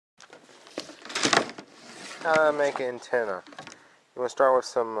How to make an antenna. You want to start with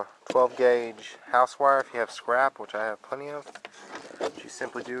some 12 gauge house wire if you have scrap, which I have plenty of. What you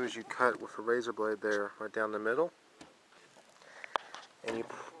simply do is you cut with a razor blade there right down the middle, and you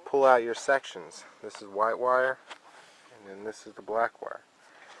pull out your sections. This is white wire, and then this is the black wire,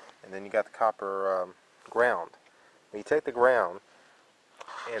 and then you got the copper ground. When you take the ground,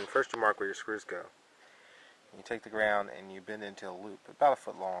 and first you mark where your screws go. You take the ground and you bend it into a loop, about a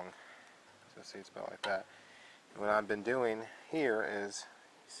foot long. So see, it's about like that. What I've been doing here is,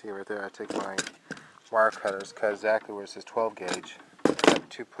 you see right there, I take my wire cutters, cut exactly where it says 12 gauge, cut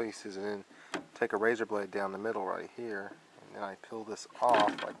two pieces, and then take a razor blade down the middle right here, and then I peel this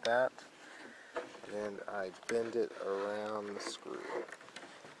off like that, and I bend it around the screw.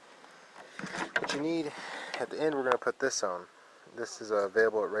 What you need at the end, we're going to put this on. This is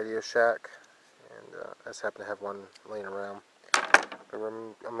available at Radio Shack, and I just happen to have one laying around. But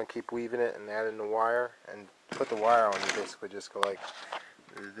I'm going to keep weaving it and adding the wire, and put the wire on, you basically just go like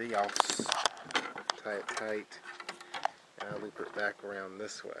this, tie it tight, and I loop it back around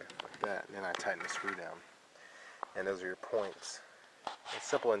this way, like that, and then I tighten the screw down. And those are your points. It's a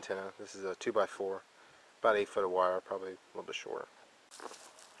simple antenna. This is a 2x4, about 8 foot of wire, probably a little bit shorter.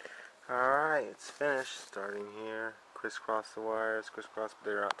 Alright, it's finished. Starting here, crisscross the wires, crisscross, but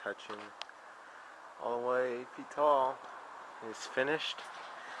they're not touching. All the way 8 feet tall. It's finished.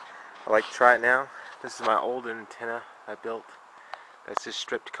 I like to try it now. This is my old antenna I built. That's just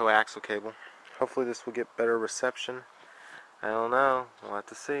stripped coaxial cable. Hopefully this will get better reception. I don't know. We'll have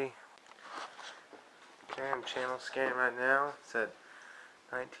to see. Okay, I'm channel scanning right now. It's at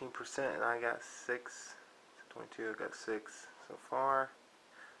 19% and I got 6. 22, I got 6 so far.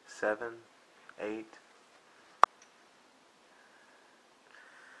 7, 8.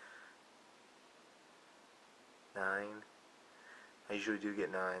 9. I usually do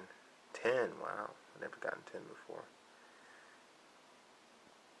get 9. 10, wow. I've never gotten 10 before.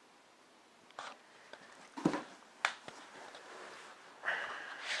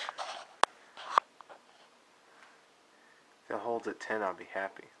 If it holds at 10, I'll be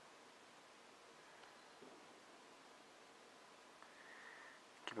happy.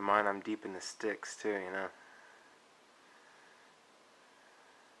 Keep in mind I'm deep in the sticks too, you know.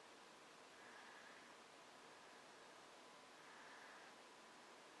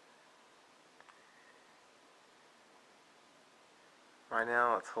 Right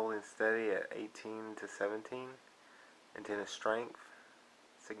now it's holding steady at 18 to 17 antenna strength,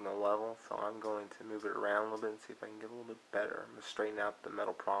 signal level, so I'm going to move it around a little bit and see if I can get a little bit better. I'm going to straighten out the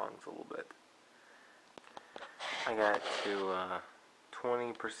metal prongs a little bit. I got it to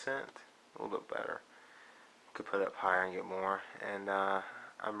 20%, a little bit better. Could put it up higher and get more. And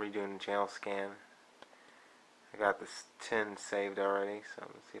I'm redoing the channel scan. I got this 10 saved already, so I'm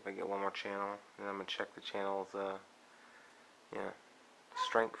going to see if I get one more channel. And I'm going to check the channel's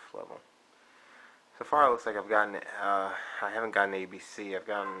strength level. So far it looks like I've gotten, I haven't gotten ABC. I've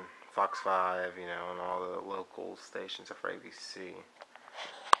gotten Fox 5, you know, and all the local stations for ABC.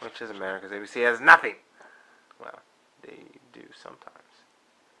 Which doesn't matter because ABC has nothing. Well, they do sometimes.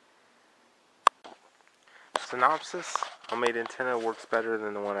 Synopsis: homemade antenna works better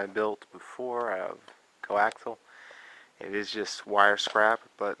than the one I built before out of coaxial. It is just wire scrap,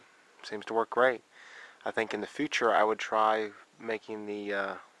 but seems to work great. I think in the future I would try making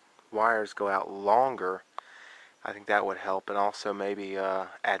the wires go out longer. I think that would help, and also maybe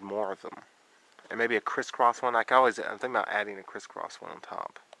add more of them. And maybe a crisscross one. I'm thinking about adding a crisscross one on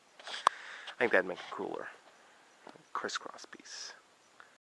top. I think that'd make it cooler. Crisscross piece.